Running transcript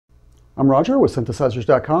I'm Roger with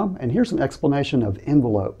synthesizers.com, and here's an explanation of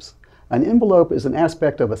envelopes. An envelope is an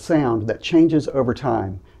aspect of a sound that changes over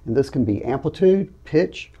time, and this can be amplitude,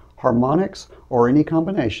 pitch, harmonics, or any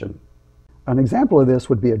combination. An example of this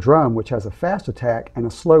would be a drum which has a fast attack and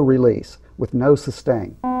a slow release with no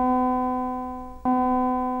sustain.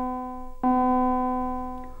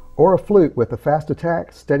 Or a flute with a fast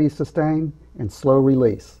attack, steady sustain, and slow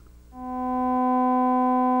release.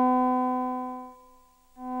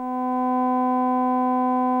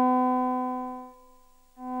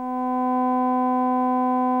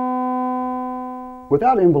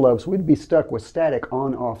 Without envelopes, we'd be stuck with static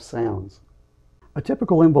on-off sounds. A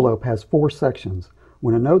typical envelope has 4 sections.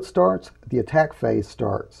 When a note starts, the attack phase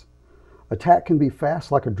starts. Attack can be fast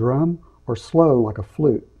like a drum or slow like a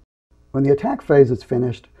flute. When the attack phase is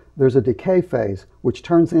finished, there's a decay phase, which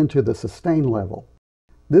turns into the sustain level.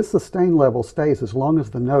 This sustain level stays as long as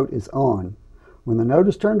the note is on. When the note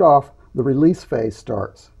is turned off, the release phase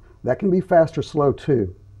starts. That can be fast or slow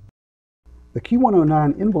too. The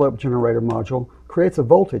Q109 envelope generator module creates a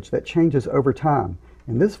voltage that changes over time,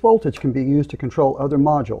 and this voltage can be used to control other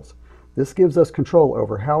modules. This gives us control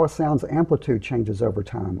over how a sound's amplitude changes over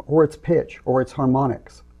time, or its pitch, or its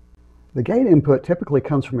harmonics. The gate input typically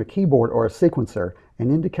comes from a keyboard or a sequencer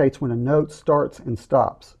and indicates when a note starts and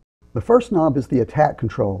stops. The first knob is the attack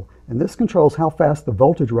control, and this controls how fast the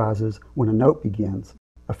voltage rises when a note begins.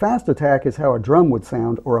 A fast attack is how a drum would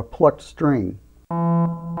sound or a plucked string.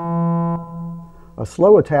 A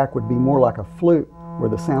slow attack would be more like a flute, where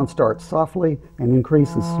the sound starts softly and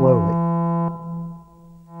increases slowly.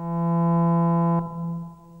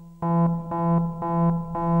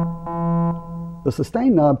 The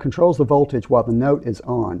sustain knob controls the voltage while the note is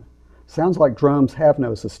on. Sounds like drums have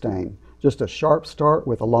no sustain, just a sharp start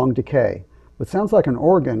with a long decay, but sounds like an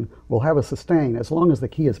organ will have a sustain as long as the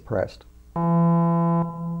key is pressed.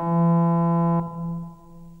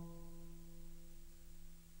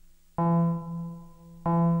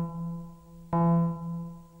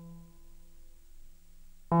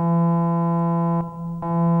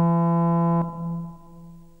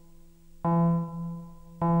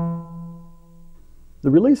 The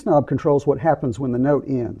release knob controls what happens when the note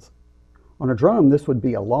ends. On a drum, this would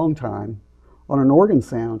be a long time. On an organ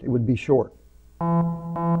sound, it would be short.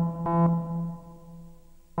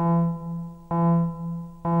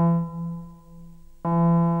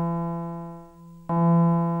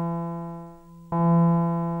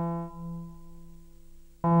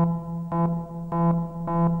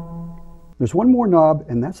 There's one more knob,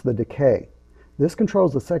 and that's the decay. This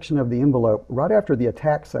controls the section of the envelope right after the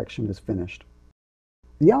attack section is finished.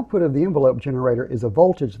 The output of the envelope generator is a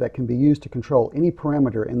voltage that can be used to control any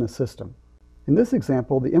parameter in the system. In this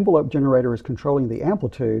example, the envelope generator is controlling the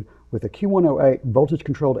amplitude with a Q108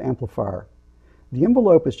 voltage-controlled amplifier. The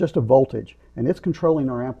envelope is just a voltage, and it's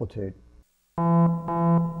controlling our amplitude.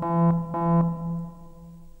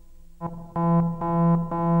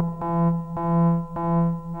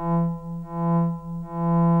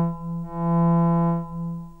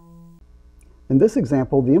 In this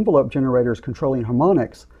example, the envelope generator is controlling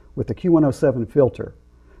harmonics with the Q107 filter.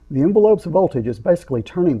 The envelope's voltage is basically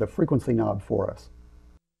turning the frequency knob for us.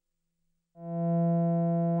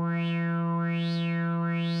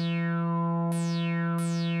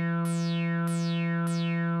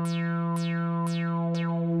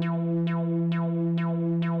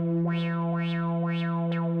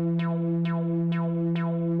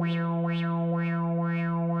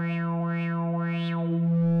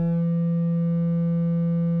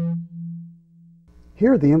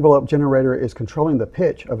 Here, the envelope generator is controlling the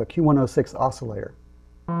pitch of a Q106 oscillator.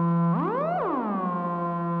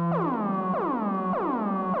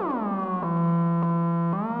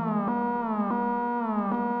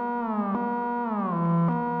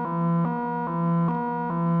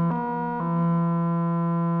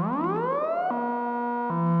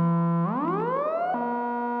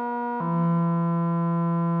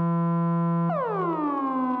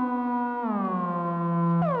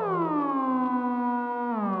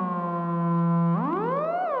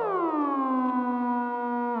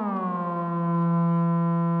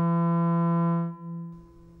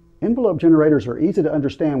 Envelope generators are easy to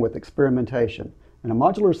understand with experimentation, and a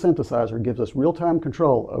modular synthesizer gives us real-time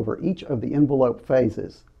control over each of the envelope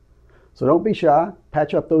phases. So don't be shy,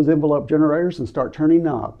 patch up those envelope generators and start turning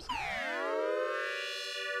knobs.